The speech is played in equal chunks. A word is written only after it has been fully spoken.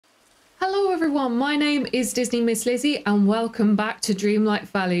Hello everyone, my name is Disney Miss Lizzie and welcome back to Dreamlight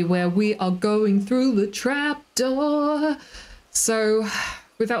Valley where we are going through the trapdoor. So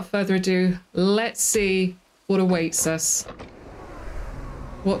without further ado, let's see what awaits us.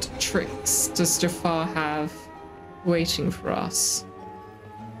 What tricks does Jafar have waiting for us?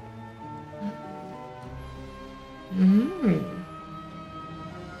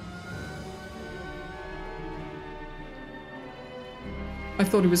 I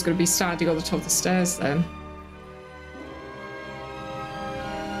thought he was going to be standing on the top of the stairs then.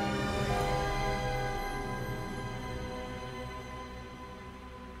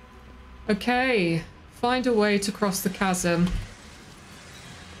 Okay, find a way to cross the chasm.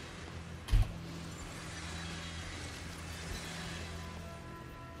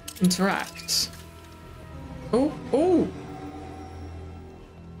 Interact. Oh, oh!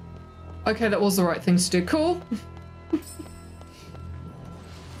 Okay, that was the right thing to do. Cool.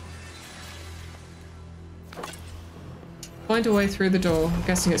 Find a way through the door. I'm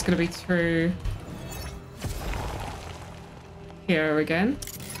guessing it's going to be through here again.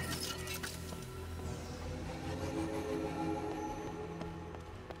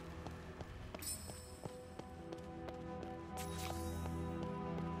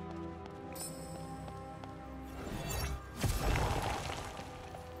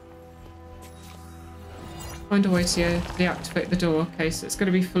 Find a way to deactivate the door. Okay, so it's going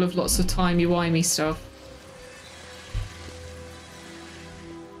to be full of lots of timey-wimey stuff.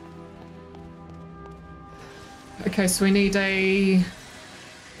 Okay, so we need to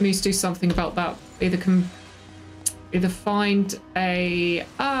do something about that. Either find a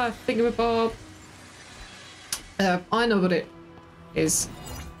thingamabob. I know what it is.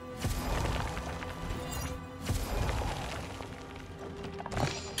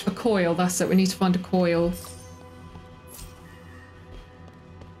 A coil, that's it. We need to find a coil.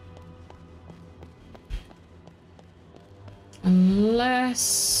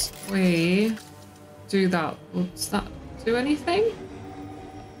 Unless we do that. Does that do anything?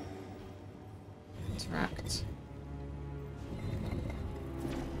 Interact.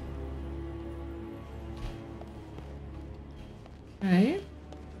 Okay.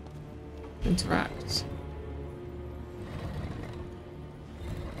 Interact.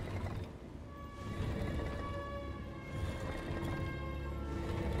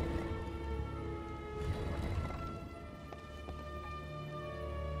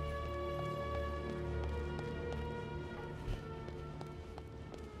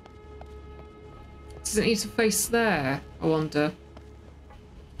 Does it need to face there? I wonder.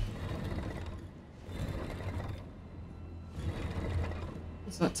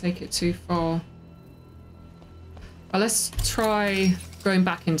 Does that take it too far? Well, let's try going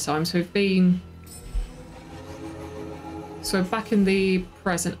back in time. So we're back in the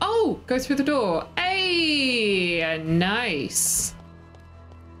present. Oh, go through the door. Hey, nice.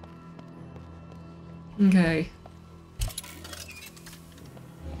 Okay.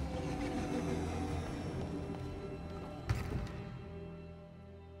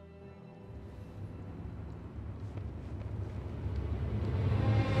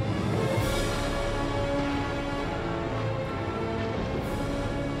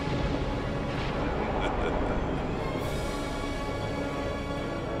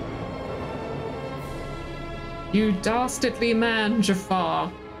 You dastardly man, Jafar.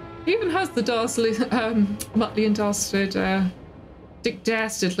 He even has the dastardly, Muttley and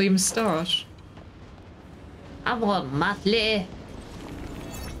dastardly moustache. I want Muttley.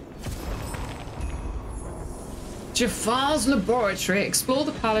 Jafar's laboratory. Explore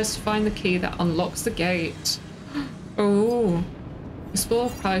the palace to find the key that unlocks the gate. Oh.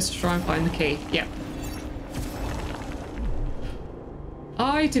 Explore the palace to try and find the key. Yep.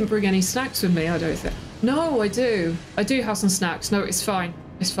 I didn't bring any snacks with me, I don't think. No, I do. I do have some snacks. No, it's fine.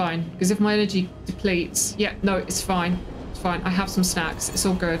 It's fine. Because if my energy depletes... Yeah, no, it's fine. It's fine. I have some snacks. It's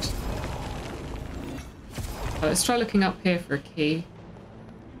all good. Let's try looking up here for a key.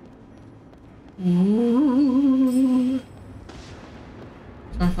 Ooh.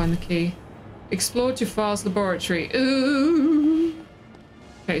 Try and find the key. Explore Jafar's laboratory. Ooh.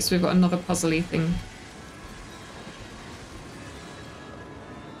 Okay, so we've got another puzzly thing.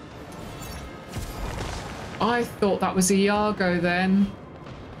 I thought that was a Iago then.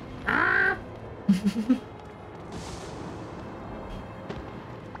 Ah!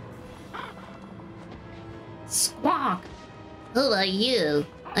 Squawk! Who are you?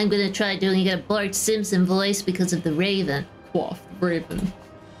 I'm gonna try doing a Bart Simpson voice because of the Raven. Quaff, Raven.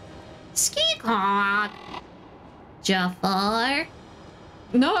 Squawk! Jafar?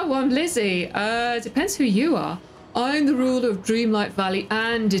 No, I'm Lizzie. Depends who you are. I'm the ruler of Dreamlight Valley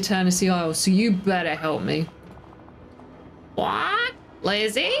and Eternity Isle, so you better help me. What?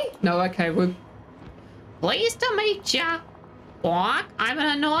 Lizzie? No, okay, we're... Pleased to meet ya. What? I'm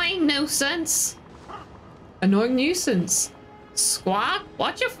an annoying nuisance. Annoying nuisance. Squawk,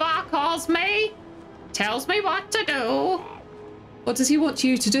 what Jafar calls me. Tells me what to do. What does he want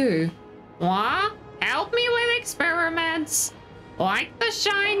you to do? What? Help me with experiments. Like the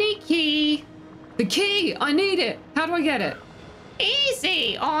shiny key. The key! I need it! How do I get it?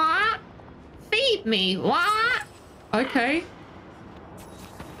 Easy, what? Feed me, what? Okay.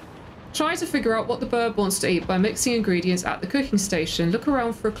 Try to figure out what the bird wants to eat by mixing ingredients at the cooking station. Look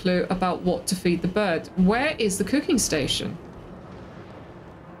around for a clue about what to feed the bird. Where is the cooking station?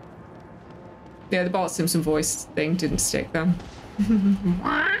 Yeah, the Bart Simpson voice thing didn't stick then.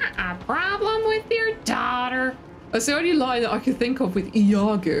 What? A problem with your daughter? That's the only line that I could think of with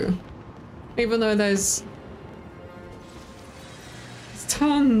Iago. Even though there's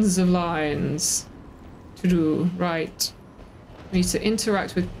tons of lines to do. Right. We need to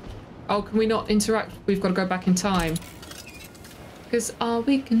interact with... Oh, can we not interact? We've got to go back in time. Because all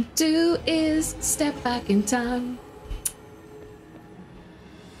we can do is step back in time.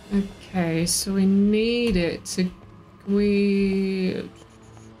 Okay, so we need it to... We...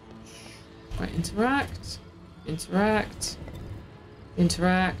 Right, interact. Interact.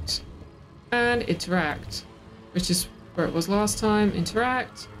 Interact. And interact. Which is where it was last time.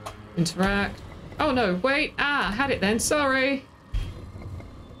 Interact. Interact. Oh no, wait. Ah, had it then. Sorry.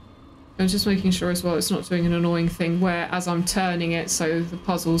 I'm just making sure as well it's not doing an annoying thing where as I'm turning it so the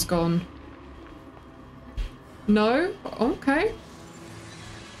puzzle's gone. No? Okay.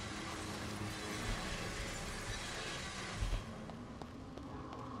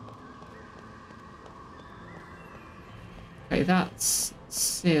 Okay, that's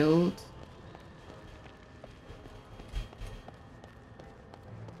sealed.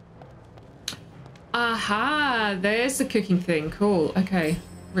 Aha! There's the cooking thing. Cool. Okay.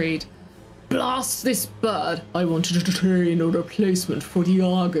 Read. Blast this bird! I wanted to train a replacement for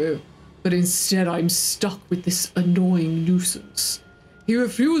Iago, but instead I'm stuck with this annoying nuisance. He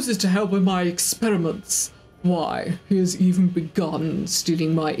refuses to help with my experiments. Why, he has even begun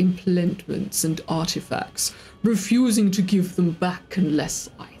stealing my implements and artifacts, refusing to give them back unless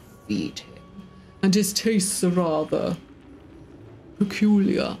I feed him. And his tastes are rather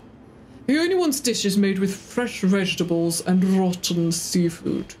peculiar. He only wants dishes made with fresh vegetables and rotten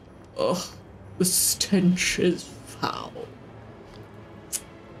seafood. Ugh, the stench is foul.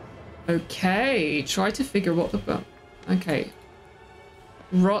 Okay, try to figure what the... Okay.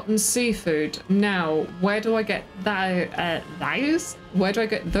 Rotten seafood. Now, where do I get those? Where do I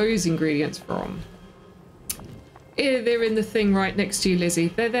get those ingredients from? They're in the thing right next to you, Lizzie.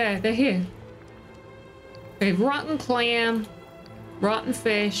 They're there. They're here. Okay, rotten clam, rotten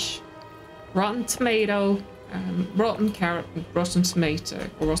fish, rotten tomato, rotten carrot, and rotten tomato,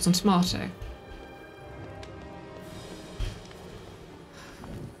 or rotten tomato.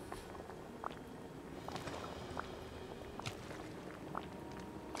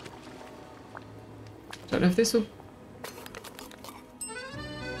 Don't know if this will...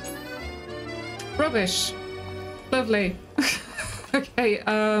 Rubbish. Lovely. Okay,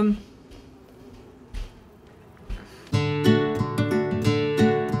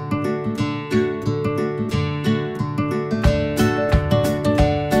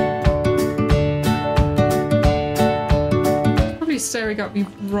 probably staring at me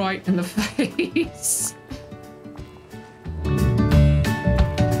right in the face.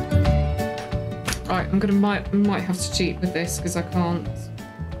 Right, I'm gonna might have to cheat with this because I can't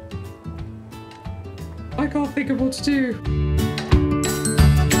think of what to do.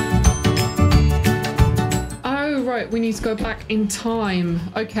 Oh right, we need to go back in time.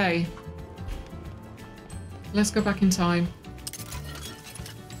 Okay, let's go back in time.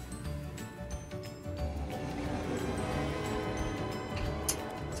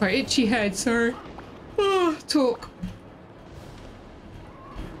 Sorry, itchy head. Sorry. Oh, talk.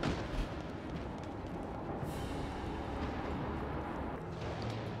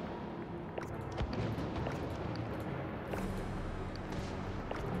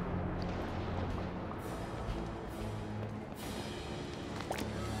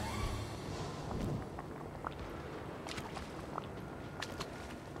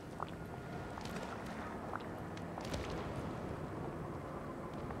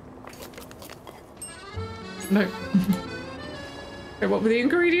 No. Okay, what were the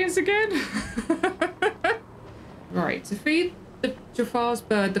ingredients again? Right, to feed Jafar's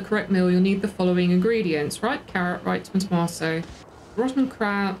bird the correct meal, you'll need the following ingredients. Right carrot, right tomato, rotten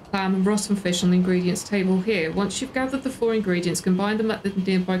clam and rotten fish on the ingredients table here. Once you've gathered the 4 ingredients, combine them at the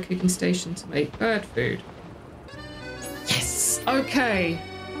nearby cooking station to make bird food. Yes! Okay.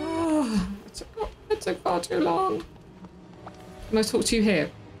 Oh, it took far too long. Can I talk to you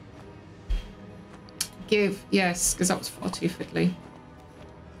here? Give, yes, because that was far too fiddly.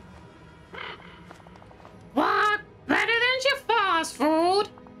 What? Better than Jafar's food?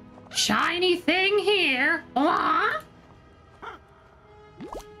 Shiny thing here. What?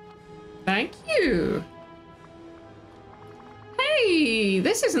 Thank you. Hey,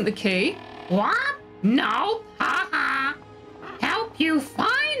 this isn't the key. What? No. Ha. Help you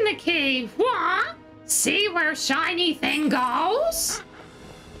find the key. What? See where shiny thing goes?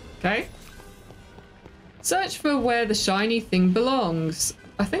 Okay. Search for where the shiny thing belongs.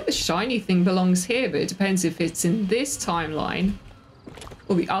 I think the shiny thing belongs here, but it depends if it's in this timeline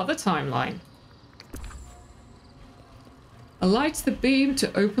or the other timeline. Alight the beam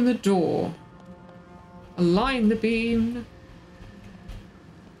to open the door. Align the beam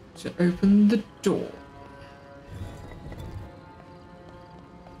to open the door.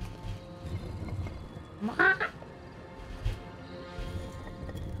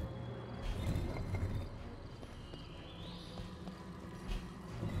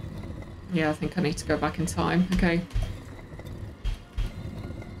 Yeah, I think I need to go back in time. Okay.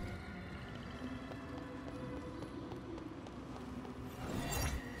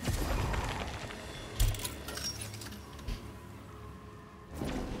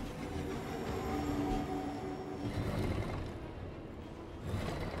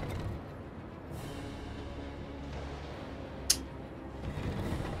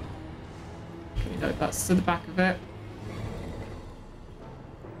 No, that's to the back of it.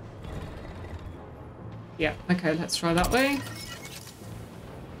 Yeah, okay, let's try that way.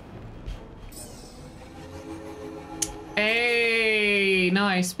 Hey,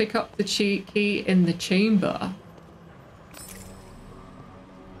 nice. Pick up the key in the chamber.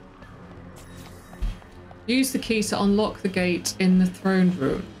 Use the key to unlock the gate in the throne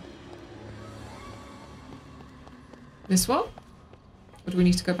room. This one? Or do we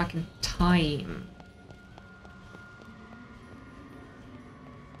need to go back in time?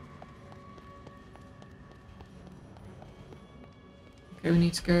 Okay, we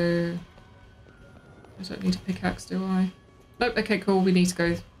need to go... I don't need a pickaxe, do I? Nope, okay, cool. We need to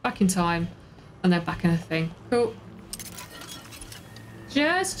go back in time and then back in a thing. Cool.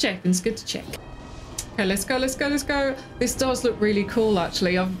 Just checking. It's good to check. Okay, let's go, let's go, let's go. This does look really cool,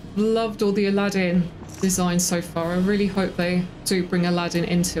 actually. I've loved all the Aladdin designs so far. I really hope they do bring Aladdin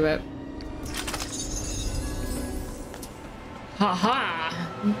into it.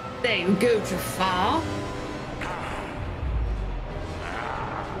 Ha-ha! There you go, Jafar.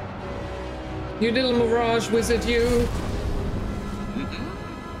 You little mirage wizard, you.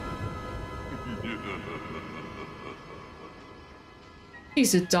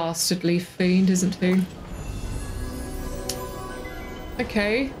 He's a dastardly fiend, isn't he?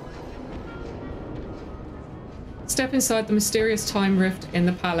 Okay. Step inside the mysterious time rift in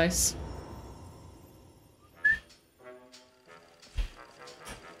the palace.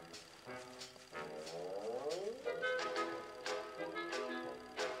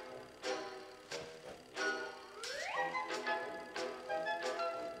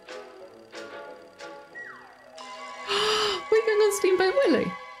 Steamboat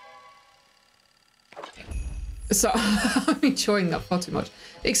Willie. So I'm enjoying that far too much.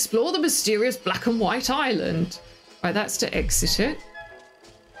 Explore the mysterious black and white island. Right, that's to exit it.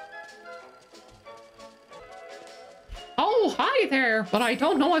 Oh, hi there. But I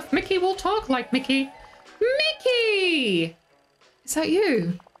don't know if Mickey will talk like Mickey. Mickey! Is that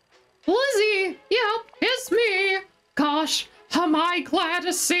you? Lizzie! Yep, it's me. Gosh, am I glad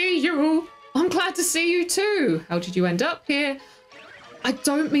to see you. I'm glad to see you too. How did you end up here? I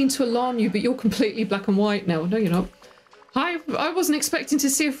don't mean to alarm you, but you're completely black and white now. No, you're not. I wasn't expecting to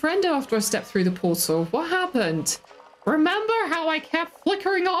see a friend after I stepped through the portal. What happened? Remember how I kept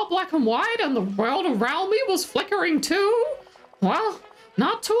flickering all black and white and the world around me was flickering too? Well,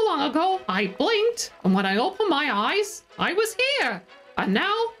 not too long ago, I blinked, and when I opened my eyes, I was here. And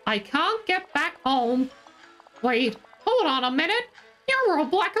now I can't get back home. Wait, hold on a minute. You're all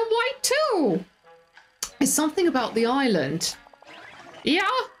black and white too. It's something about the island. Yeah,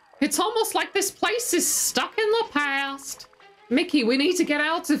 it's almost like this place is stuck in the past. Mickey, we need to get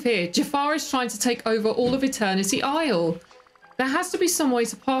out of here. Jafar is trying to take over all of Eternity Isle. There has to be some way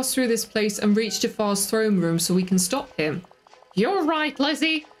to pass through this place and reach Jafar's throne room so we can stop him. You're right,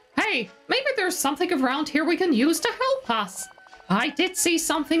 Lizzie. Hey, maybe there's something around here we can use to help us. I did see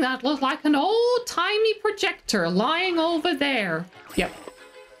something that looked like an old-timey projector lying over there. Yep.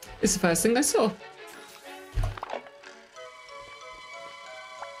 It's the first thing I saw.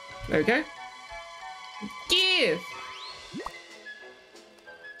 There we go. Give!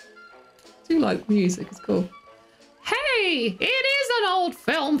 I do like the music, it's cool. Hey, it is an old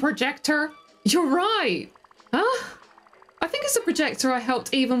film projector. You're right. Huh? I think it's a projector I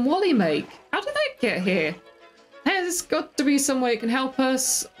helped Eve and Wally make. How did they get here? There's got to be some way it can help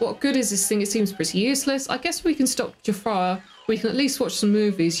us. What good is this thing? It seems pretty useless. I guess we can stop Jafar. We can at least watch some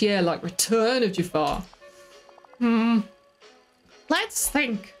movies. Yeah, like Return of Jafar. Let's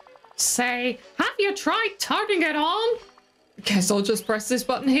think. Say, have you tried turning it on? Guess I'll just press this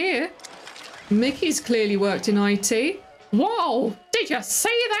button here. Mickey's clearly worked in IT. Whoa, did you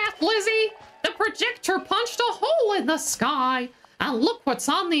see that, Lizzie? The projector punched a hole in the sky. And look what's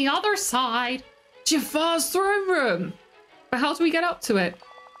on the other side. Jafar's throne room. But how do we get up to it?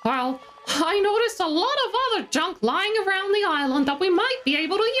 Well, I noticed a lot of other junk lying around the island that we might be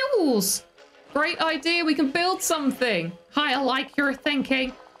able to use. Great idea. We can build something. I like your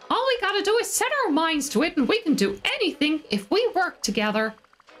thinking. All we gotta do is set our minds to it and we can do anything if we work together.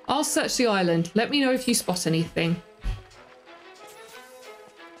 I'll search the island. Let me know if you spot anything.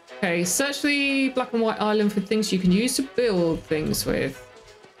 Okay, search the black and white island for things you can use to build things with.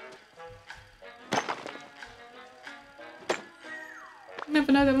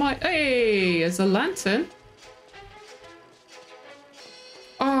 Never know, there might... Hey, there's a lantern.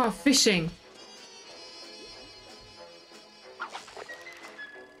 Ah, fishing.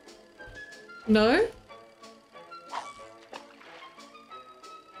 No?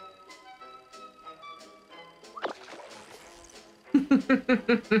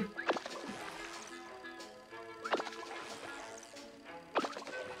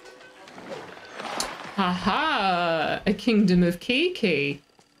 Haha! A kingdom of Kiki.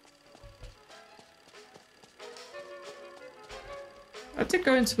 That did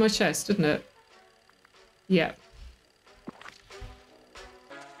go into my chest, didn't it? Yeah.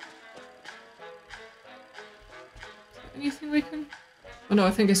 Anything we can... Oh no,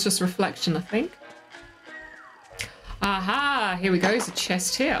 I think it's just reflection, I think. Aha! Here we go. There's a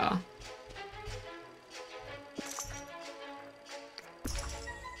chest here.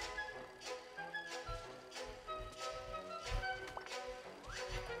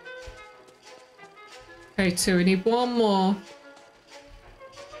 Okay, two. We need one more.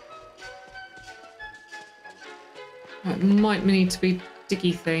 It might need to be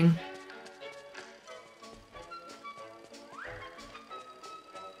diggy thing.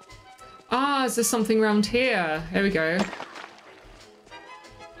 Ah, is there something around here? There we go.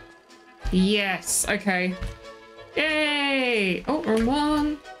 Yes, okay. Yay! Oh, wrong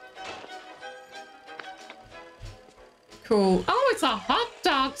one. Cool. Oh, it's a hot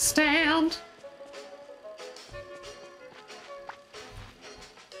dog stand.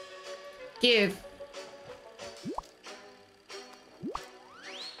 Give.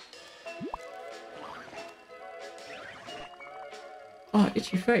 Oh,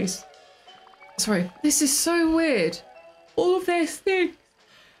 itchy face. Sorry. This is so weird. All of these things.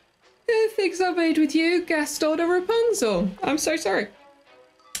 The things I made with you, Gaston and Rapunzel. I'm so sorry.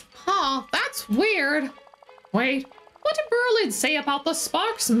 Huh, that's weird. Wait, what did Berlin say about the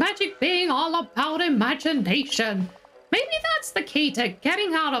sparks magic being all about imagination? Maybe that's the key to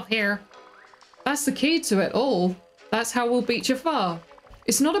getting out of here. That's the key to it all. That's how we'll beat Jafar.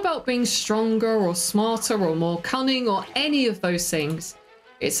 It's not about being stronger or smarter or more cunning or any of those things.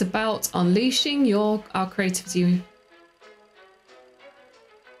 It's about unleashing our creativity.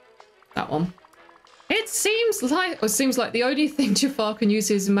 That one. It seems like the only thing Jafar can use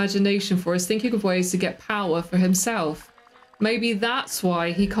his imagination for is thinking of ways to get power for himself. Maybe that's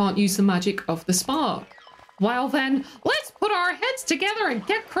why he can't use the magic of the spark. Well then, let's put our heads together and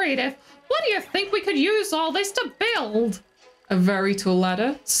get creative. What do you think we could use all this to build? A very tall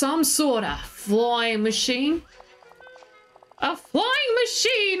ladder? Some sort of flying machine? A flying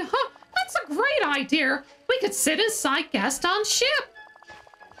machine? Huh, that's a great idea. We could sit inside Gaston's ship.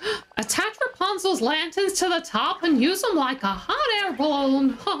 Attach Rapunzel's lanterns to the top and use them like a hot air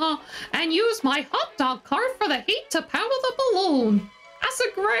balloon. And use my hot dog cart for the heat to power the balloon. That's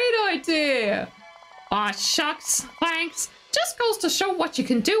a great idea. Aw, shucks, thanks. Just goes to show what you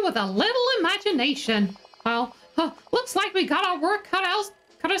can do with a little imagination. Well, looks like we got our work cut out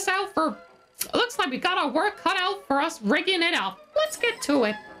for us rigging it up. Let's get to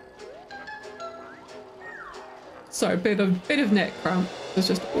it. Sorry, a bit of neck cramp. There's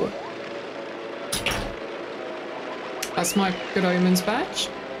just That's my Good Omens badge.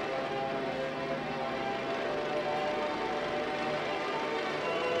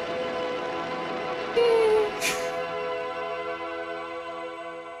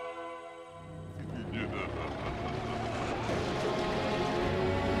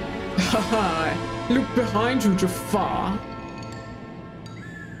 Haha, look behind you, Jafar.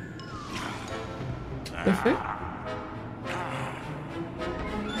 Perfect.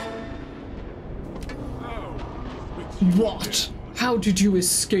 What? How did you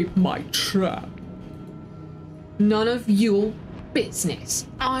escape my trap? None of your business.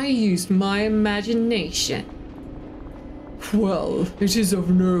 I used my imagination. Well, it is of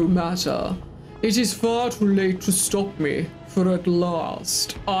no matter. It is far too late to stop me, for at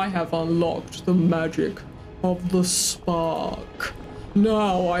last I have unlocked the magic of the spark.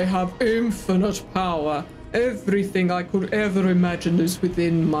 Now I have infinite power. Everything I could ever imagine is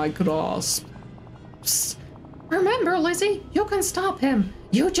within my grasp. Psst. Remember, Lizzie, you can stop him.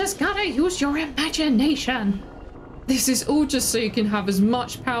 You just gotta use your imagination. This is all just so you can have as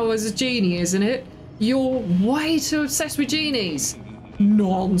much power as a genie, isn't it? You're way too obsessed with genies.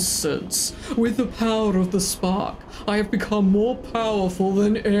 Nonsense. With the power of the spark, I have become more powerful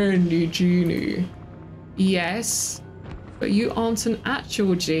than any genie. Yes, but you aren't an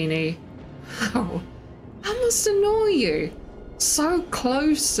actual genie. How? That must annoy you. So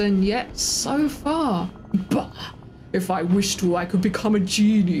close and yet so far. Bah! If I wished to, I could become a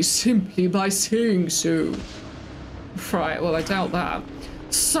genie simply by saying so. Right, well, I doubt that.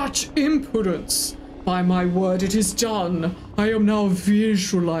 Such impudence! By my word, it is done. I am now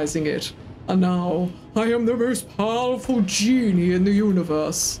visualizing it. And now, I am the most powerful genie in the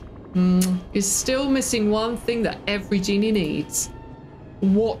universe. You're still missing one thing that every genie needs.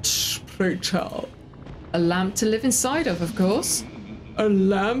 What, pray tell? A lamp to live inside of course. A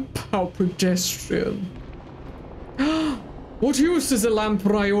lamp? How pedestrian. What use is a lamp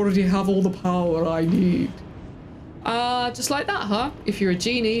where I already have all the power I need? Just like that, huh? If you're a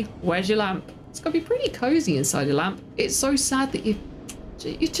genie, where's your lamp? It's gotta be pretty cozy inside a lamp. It's so sad that you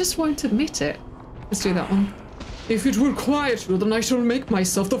just won't admit it. Let's do that one. If it will quiet you, then I shall make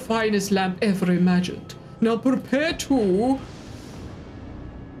myself the finest lamp ever imagined. Now prepare to...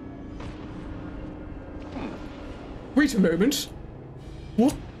 Wait a moment.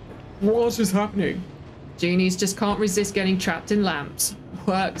 What is happening? Genies just can't resist getting trapped in lamps.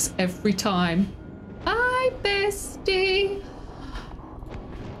 Works every time. Hi, bestie.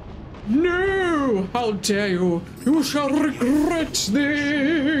 No! How dare you! You shall regret this!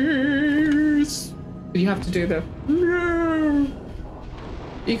 You have to do the no!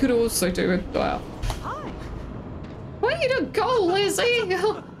 You could also do it, well. Hi. Way to go, Lizzie!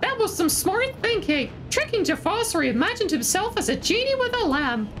 That was some smart thinking! Tricking Jafar so he imagined himself as a genie with a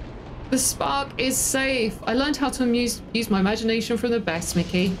lamp. The spark is safe. I learned how to use my imagination from the best,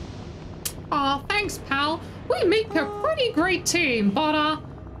 Mickey. Aw, thanks, pal. We make a pretty great team, but,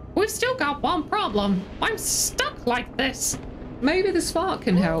 we've still got one problem. I'm stuck like this. Maybe the spark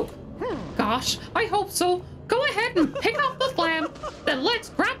can help. Gosh, I hope so. Go ahead and pick up the lamp. Then let's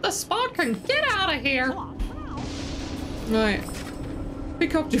grab the spark and get out of here. Right.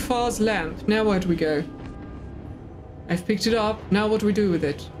 Pick up Jafar's lamp. Now where do we go? I've picked it up. Now what do we do with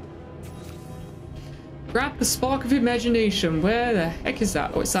it? Grab the spark of imagination. Where the heck is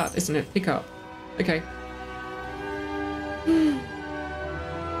that? Oh, it's that, isn't it? Pick up. Okay.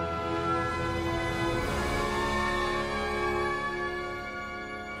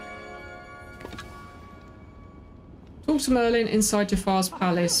 Talk to Merlin inside Jafar's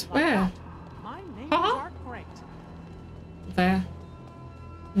palace. Where? Huh? There.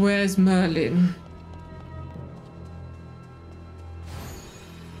 Where's Merlin?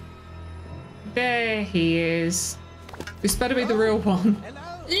 There he is. This better be the real one.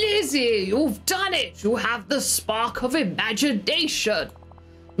 Lizzie, you've done it! You have the spark of imagination!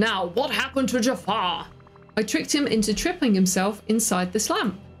 Now, what happened to Jafar? I tricked him into tripping himself inside this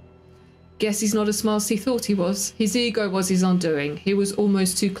lamp. Guess he's not as smart as he thought he was. His ego was his undoing. He was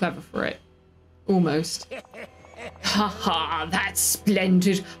almost too clever for it. Almost. Haha, that's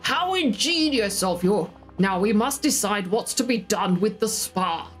splendid! How ingenious of you! Now we must decide what's to be done with the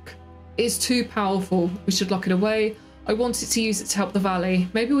spark. It's too powerful. We should lock it away. I wanted to use it to help the valley.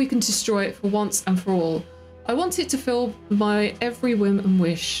 Maybe we can destroy it for once and for all. I want it to fill my every whim and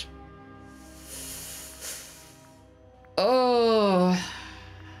wish. Oh,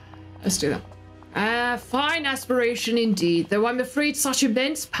 let's do that. Fine aspiration indeed, though I'm afraid such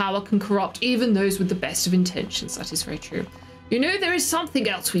immense power can corrupt even those with the best of intentions. That is very true. You know, there is something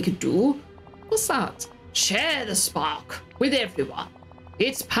else we could do. What's that? Share the spark with everyone.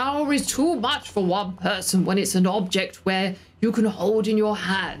 Its power is too much for one person when it's an object where you can hold in your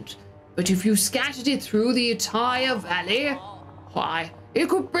hand. But if you scattered it through the entire valley, why, it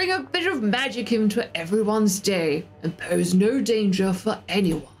could bring a bit of magic into everyone's day and pose no danger for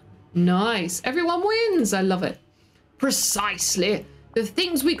anyone. Nice. Everyone wins. I love it. Precisely. The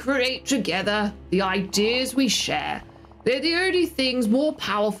things we create together, the ideas we share, they're the only things more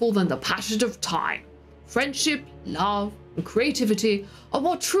powerful than the passage of time. Friendship, love, and creativity are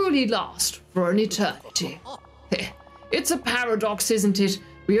what truly last for an eternity. It's a paradox, isn't it?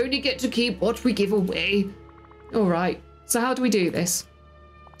 We only get to keep what we give away. All right, so how do we do this?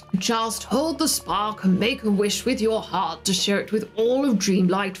 Just hold the spark and make a wish with your heart to share it with all of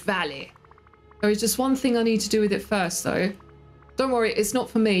Dreamlight Valley. There is just one thing I need to do with it first, though. Don't worry, it's not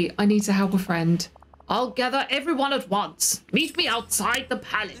for me. I need to help a friend. I'll gather everyone at once. Meet me outside the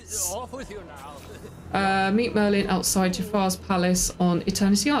palace. Off with you now. Meet Merlin outside Jafar's palace on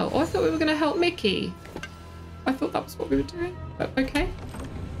Eternity Isle. Oh, I thought we were going to help Mickey. I thought that was what we were doing, but okay.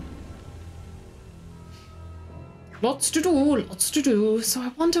 Lots to do, lots to do. So I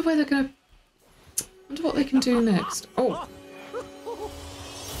wonder where they're going to... wonder what they can do next. Oh.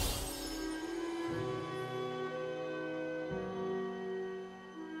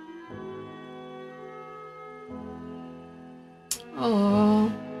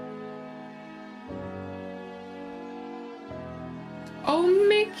 Oh. Oh,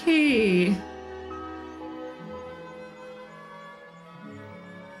 Mickey.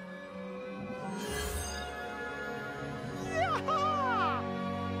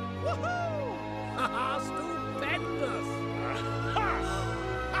 Stupendous!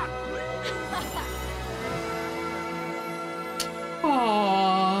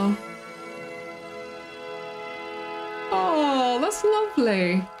 Aww. Oh, that's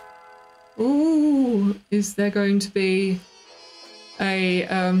lovely. Ooh, is there going to be a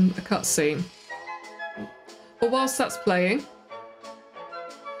cutscene? Well, whilst that's playing,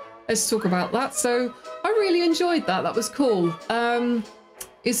 let's talk about that. So I really enjoyed that. That was cool.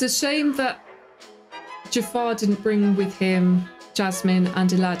 It's a shame that Jafar didn't bring with him Jasmine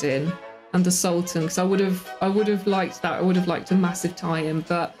and Aladdin and the Sultan, because I would have liked that. I would have liked a massive tie-in,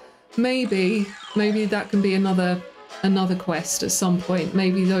 but maybe that can be another quest at some point.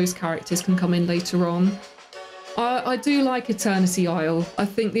 Maybe those characters can come in later on. I do like Eternity Isle. I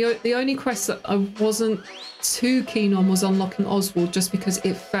think the only quest that I wasn't too keen on was unlocking Oswald, just because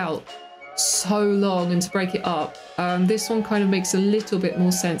it felt so long, and to break it up. This one kind of makes a little bit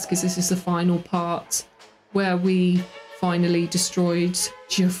more sense because this is the final part where we finally destroyed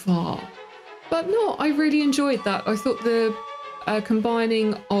Jafar. But no, I really enjoyed that. I thought the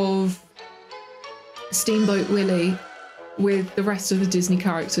combining of Steamboat Willie with the rest of the Disney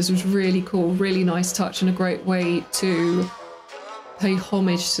characters was really cool, really nice touch, and a great way to pay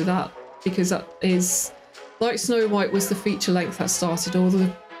homage to that, because that is, like Snow White was the feature length that started, or the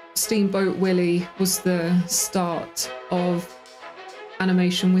Steamboat Willie was the start of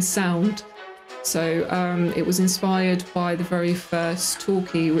animation with sound. So it was inspired by the very first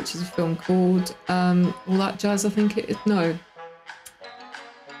talkie, which is a film called All That Jazz, I think it is. No.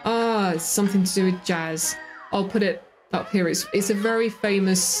 It's something to do with jazz. I'll put it up here. It's a very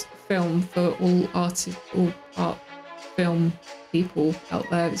famous film for all art film people out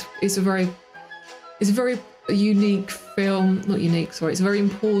there. It's a very unique film. Not unique, sorry. It's a very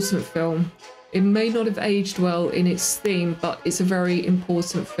important film. It may not have aged well in its theme, but it's a very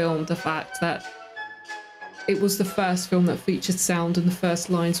important film. The fact that it was the first film that featured sound, and the first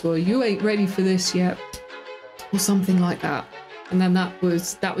lines were "You ain't ready for this yet," or something like that. And then that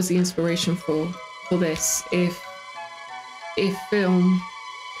was the inspiration for this. If film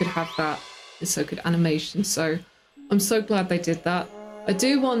could have that, and so could animation. So I'm so glad they did that. I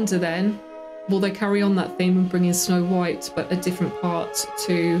do wonder then, will they carry on that theme and bring in Snow White, but a different part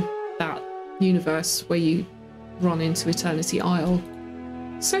to that universe where you run into Eternity Isle?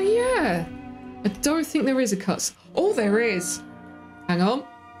 So yeah, I don't think there is a cut. Oh, there is. Hang on.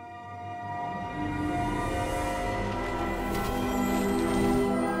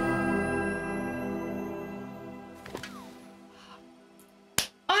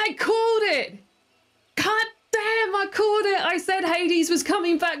 I called it. God damn, I called it. I said Hades was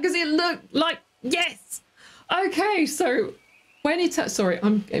coming back because it looked like, yes. Okay, so when sorry,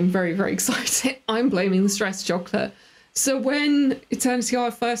 I'm getting very, very excited. I'm blaming the stress chocolate. So when Eternity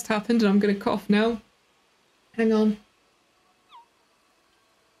Isle first happened, and I'm going to cough now. Hang on.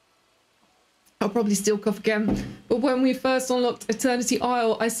 I'll probably still cough again. But when we first unlocked Eternity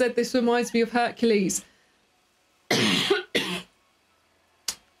Isle, I said this reminds me of Hercules.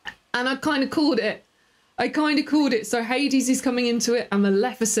 And I kind of called it. So Hades is coming into it, and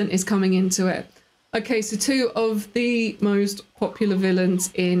Maleficent is coming into it. Okay, so two of the most popular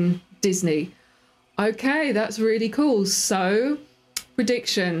villains in Disney. Okay, that's really cool. So,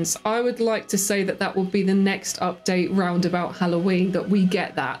 predictions. I would like to say that will be the next update round about Halloween, that we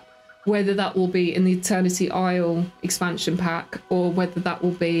get that. whether that will be in the Eternity Isle expansion pack or whether that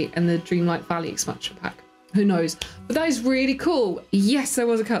will be in the Dreamlight Valley expansion pack. Who knows? But that is really cool. Yes, there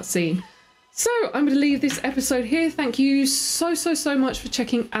was a cutscene. So I'm going to leave this episode here. Thank you so much for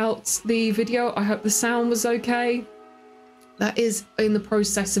checking out the video. I hope the sound was okay. That is in the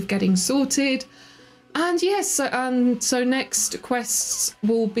process of getting sorted. And yes, so next quests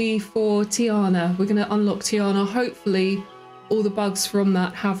will be for Tiana. We're going to unlock Tiana. Hopefully all the bugs from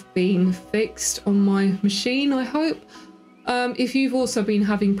that have been fixed on my machine, I hope. If you've also been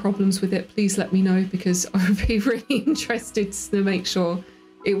having problems with it, please let me know, because I would be really interested to make sure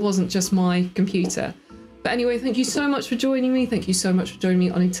it wasn't just my computer. But anyway, thank you so much for joining me. Thank you so much for joining me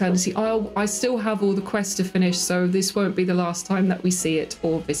on Eternity Isle. I still have all the quests to finish, so this won't be the last time that we see it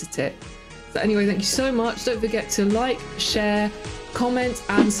or visit it. So anyway, thank you so much. Don't forget to like, share, comment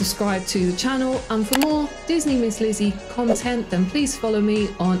and subscribe to the channel. And for more Disney Miss Lizzie content, then please follow me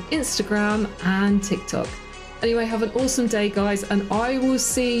on Instagram and TikTok. Anyway, have an awesome day, guys, and I will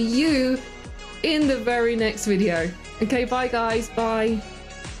see you in the very next video. Okay, bye guys, bye.